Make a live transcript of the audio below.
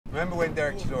Remember when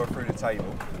Derek Chisora threw the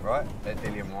table, right? At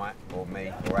Dillian White, or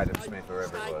me, or Adam Smith, or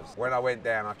whoever it was. When I went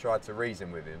down, I tried to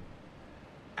reason with him,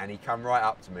 and he come right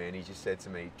up to me and he just said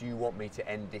to me, "Do you want me to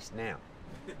end this now?"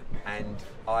 And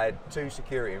I had 2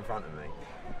 security in front of me,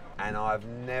 and I've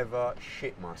never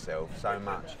shit myself so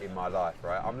much in my life,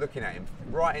 right? I'm looking at him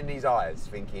right in his eyes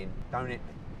thinking, don't hit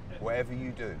me. Whatever you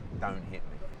do, don't hit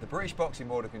me. The British Boxing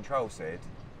Board of Control said,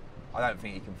 I don't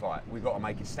think he can fight. We've got to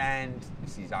make a stand.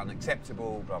 This is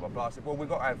unacceptable, blah, blah, blah. I said, well, we've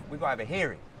got to have a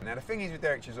hearing. Now, the thing is with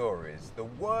Derek Chisora is the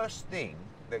worst thing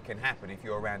that can happen if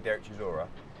you're around Derek Chisora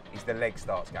is the leg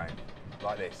starts going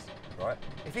like this, right?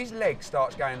 If his leg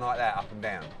starts going like that up and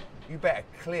down, you better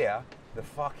clear the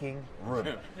fucking room.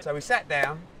 So we sat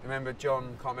down. Remember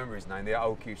John, can't remember his name, the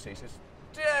old QC says,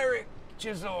 "Derek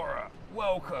Chisora,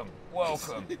 welcome,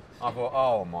 welcome." I thought,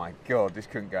 oh my God, this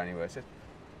couldn't go anywhere. I said,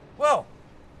 well,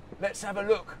 let's have a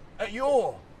look at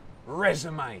your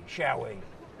resume, shall we?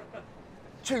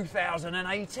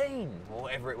 2018, or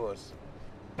whatever it was.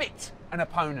 Bit an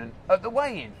opponent at the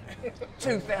weigh-in.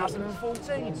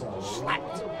 2014,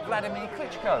 slapped Vladimir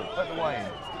Klitschko at the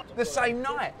weigh-in. The same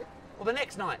night, or the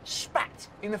next night, spat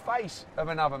in the face of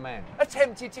another man.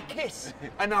 Attempted to kiss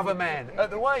another man at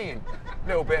the weigh-in.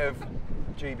 Little bit of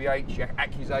GBH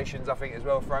accusations, I think, as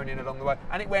well, thrown in along the way.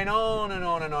 And it went on and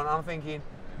on and on. I'm thinking,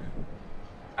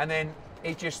 and then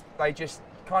they just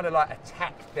kind of like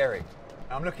attacked Derek.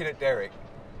 And I'm looking at Derek,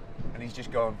 and he's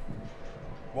just gone,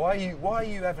 why are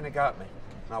you having a go at me?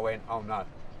 And I went, oh no.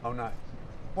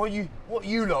 What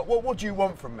do you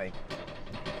want from me?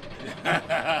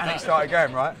 And it started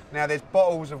going, right? Now there's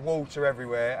bottles of water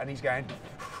everywhere, and he's going,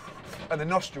 and the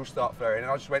nostrils start flaring,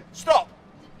 and I just went, stop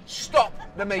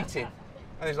the meeting.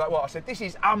 And he's like, what? I said, this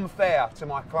is unfair to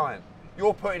my client.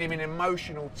 You're putting him in an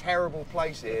emotional, terrible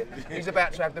place here. He's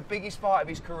about to have the biggest fight of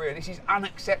his career. This is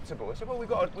unacceptable. I said, well, we've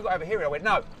got to have a hearing. I went,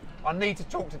 no, I need to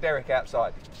talk to Derek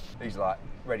outside. He's like,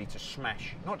 ready to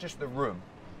smash, not just the room,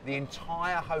 the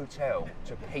entire hotel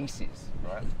to pieces,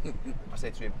 right? I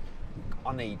said to him,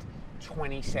 I need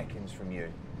 20 seconds from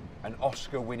you, an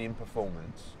Oscar-winning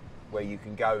performance where you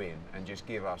can go in and just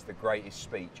give us the greatest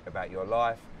speech about your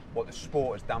life, what the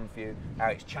sport has done for you, how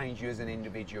it's changed you as an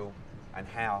individual, and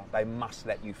how they must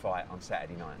let you fight on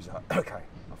Saturday night. He's like, okay.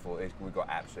 I thought, we've got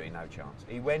absolutely no chance.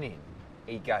 He went in,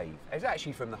 he gave, it was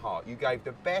actually from the heart, you gave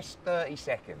the best 30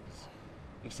 seconds.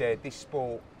 He said, this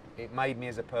sport, it made me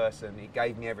as a person, it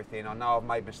gave me everything. I know I've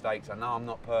made mistakes, I know I'm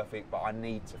not perfect, but I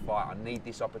need to fight, I need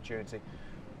this opportunity.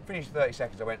 Finished 30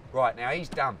 seconds, I went, right, now he's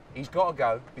done. He's got to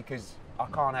go because I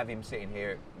can't have him sitting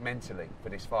here mentally for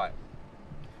this fight.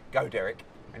 Go, Derek.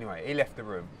 Anyway, he left the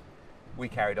room. We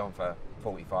carried on for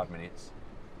 45 minutes.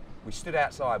 We stood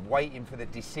outside waiting for the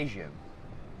decision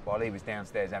while he was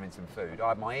downstairs having some food. I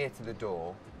had my ear to the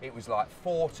door. It was like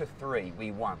 4-3,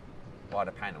 we won by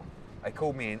the panel. They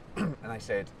called me in and they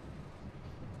said,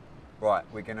 right,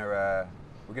 we're gonna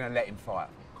let him fight.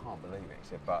 I can't believe it. He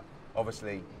said, but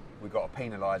obviously we've got to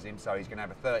penalise him, so he's gonna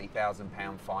have a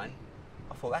 £30,000 fine.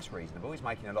 I thought that's reasonable. He's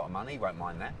making a lot of money. He won't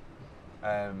mind that.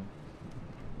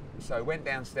 So I went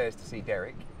downstairs to see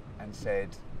Derek and said,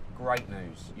 great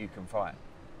news, you can fight.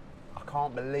 I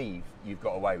can't believe you've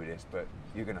got away with this, but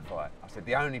you're going to fight. I said,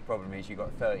 the only problem is you got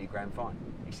a 30 grand fine.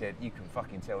 He said, you can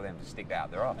fucking tell them to stick that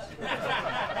up their arse.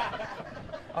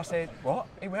 I said, what?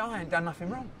 He went, I ain't done nothing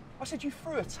wrong. I said, you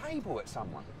threw a table at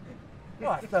someone.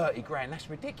 Right, 30 grand, that's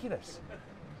ridiculous.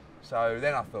 So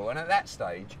then I thought, and at that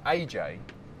stage, AJ,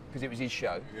 because it was his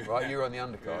show, right, you were on the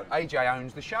undercard, AJ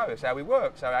owns the show, that's how we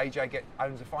work, so AJ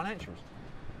owns the financials.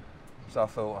 So I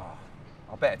thought, oh,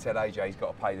 I better tell AJ he's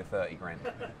got to pay the 30 grand.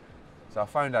 So I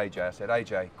phoned AJ, I said,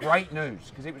 AJ, great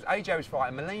news, because AJ was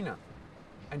fighting Molina,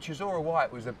 and Chisora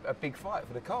White was a big fight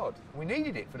for the card. We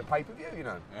needed it for the pay-per-view, you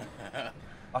know.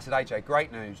 I said, AJ,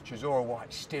 great news, Chisora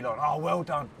White's still on. Oh, well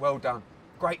done,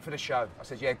 great for the show. I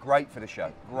said, yeah, great for the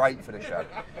show, great for the show.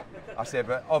 I said,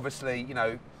 but obviously, you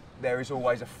know, there is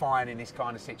always a fine in this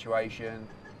kind of situation,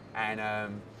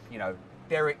 and, you know,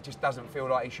 Derek just doesn't feel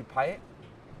like he should pay it,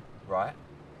 right?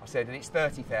 I said, and it's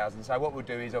 30,000, so what we'll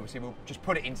do is obviously we'll just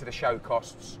put it into the show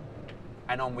costs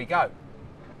and on we go.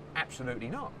 Absolutely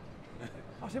not.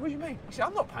 I said, what do you mean? He said,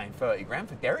 I'm not paying 30 grand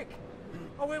for Derek.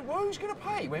 I went, well, who's going to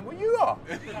pay? He went, well, you are.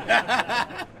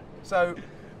 So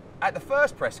at the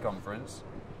first press conference,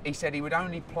 he said he would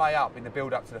only play up in the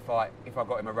build-up to the fight if I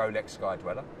got him a Rolex Sky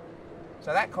Dweller.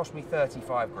 So that cost me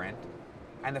 35 grand,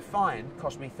 and the fine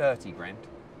cost me 30 grand,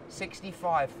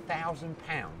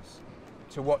 £65,000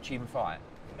 to watch him fight.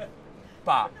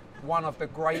 But one of the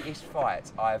greatest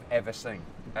fights I have ever seen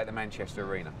at the Manchester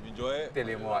Arena. You enjoy it?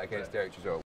 Dillian White against Derek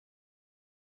Chisora.